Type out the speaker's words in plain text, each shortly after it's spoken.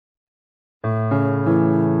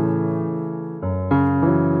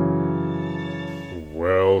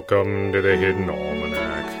Welcome to the Hidden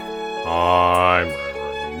Almanac. I'm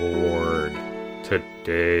Reverend Mord.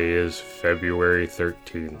 Today is February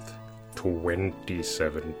 13th,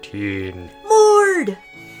 2017. Mord!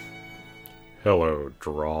 Hello,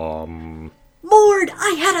 Drom. Mord,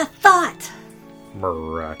 I had a thought.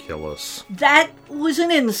 Miraculous. That was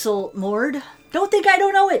an insult, Mord. Don't think I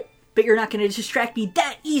don't know it, but you're not going to distract me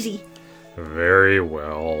that easy. Very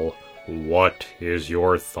well. What is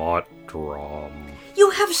your thought, Drom? You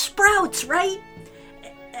have sprouts, right?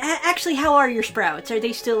 Actually, how are your sprouts? Are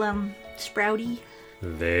they still, sprouty?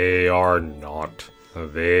 They are not.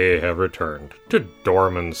 They have returned to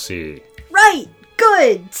dormancy. Right!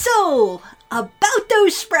 Good! So, about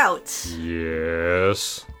those sprouts.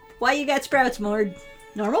 Yes. Why you got sprouts, Mord?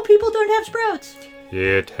 Normal people don't have sprouts.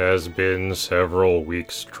 It has been several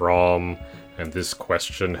weeks, Drom, and this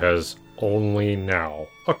question has only now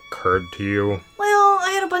occurred to you. Well,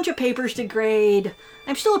 I had a bunch of papers to grade.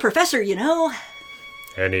 I'm still a professor, you know.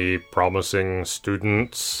 Any promising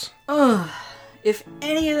students? If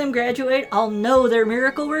any of them graduate, I'll know they're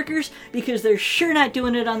miracle workers because they're sure not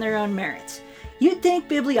doing it on their own merits. You'd think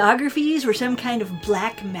bibliographies were some kind of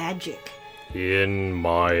black magic. In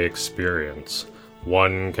my experience,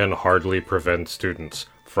 one can hardly prevent students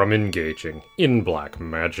from engaging in black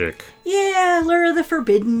magic. Yeah, lure of the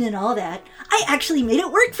forbidden and all that. I actually made it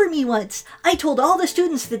work for me once. I told all the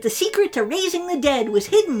students that the secret to raising the dead was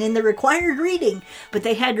hidden in the required reading, but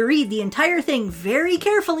they had to read the entire thing very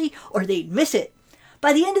carefully or they'd miss it.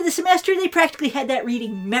 By the end of the semester, they practically had that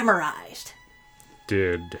reading memorized.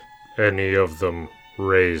 Did any of them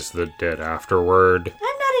raise the dead afterward? I'm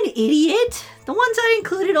not an idiot. The ones I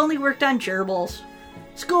included only worked on gerbils.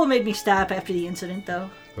 School made me stop after the incident, though.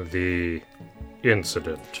 The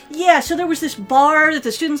incident. Yeah, so there was this bar that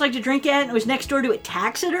the students like to drink at, and it was next door to a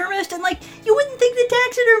taxidermist, and you wouldn't think the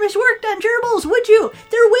taxidermist worked on gerbils, would you?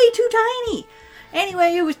 They're way too tiny.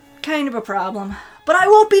 Anyway, it was kind of a problem. But I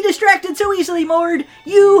won't be distracted so easily, Mord.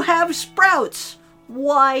 You have sprouts.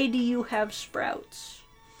 Why do you have sprouts?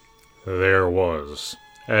 There was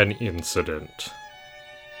an incident.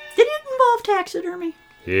 Did it involve taxidermy?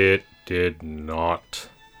 It did not.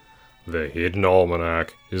 The Hidden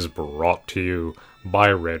Almanac is brought to you by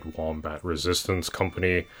Red Wombat Resistance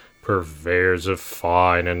Company, purveyors of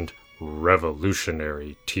fine and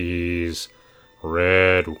revolutionary teas.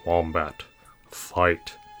 Red Wombat,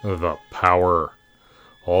 fight the power.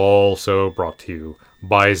 Also brought to you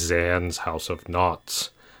by Zan's House of Knots.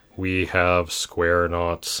 We have square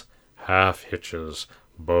knots, half hitches,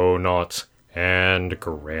 bow knots, and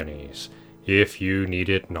grannies. If you need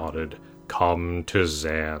it knotted, come to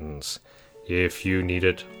Zan's. If you need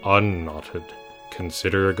it unknotted,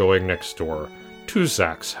 consider going next door to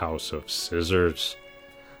Zach's House of Scissors.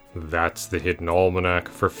 That's the Hidden Almanac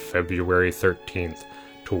for February 13th,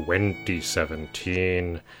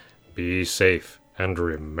 2017. Be safe and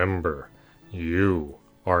remember, you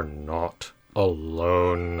are not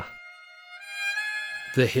alone.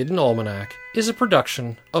 The Hidden Almanac is a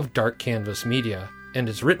production of Dark Canvas Media and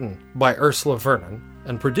is written by Ursula Vernon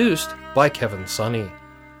and produced by Kevin Sonney.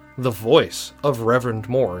 The voice of Reverend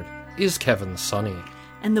Mord is Kevin Sonney.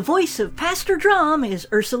 And the voice of Pastor Drom is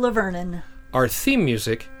Ursula Vernon. Our theme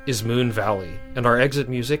music is Moon Valley, and our exit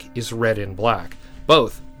music is Red in Black,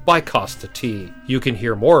 both by Costa T. You can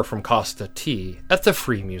hear more from Costa T at the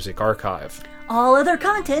Free Music Archive. All other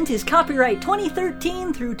content is copyright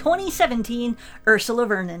 2013 through 2017, Ursula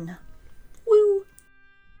Vernon.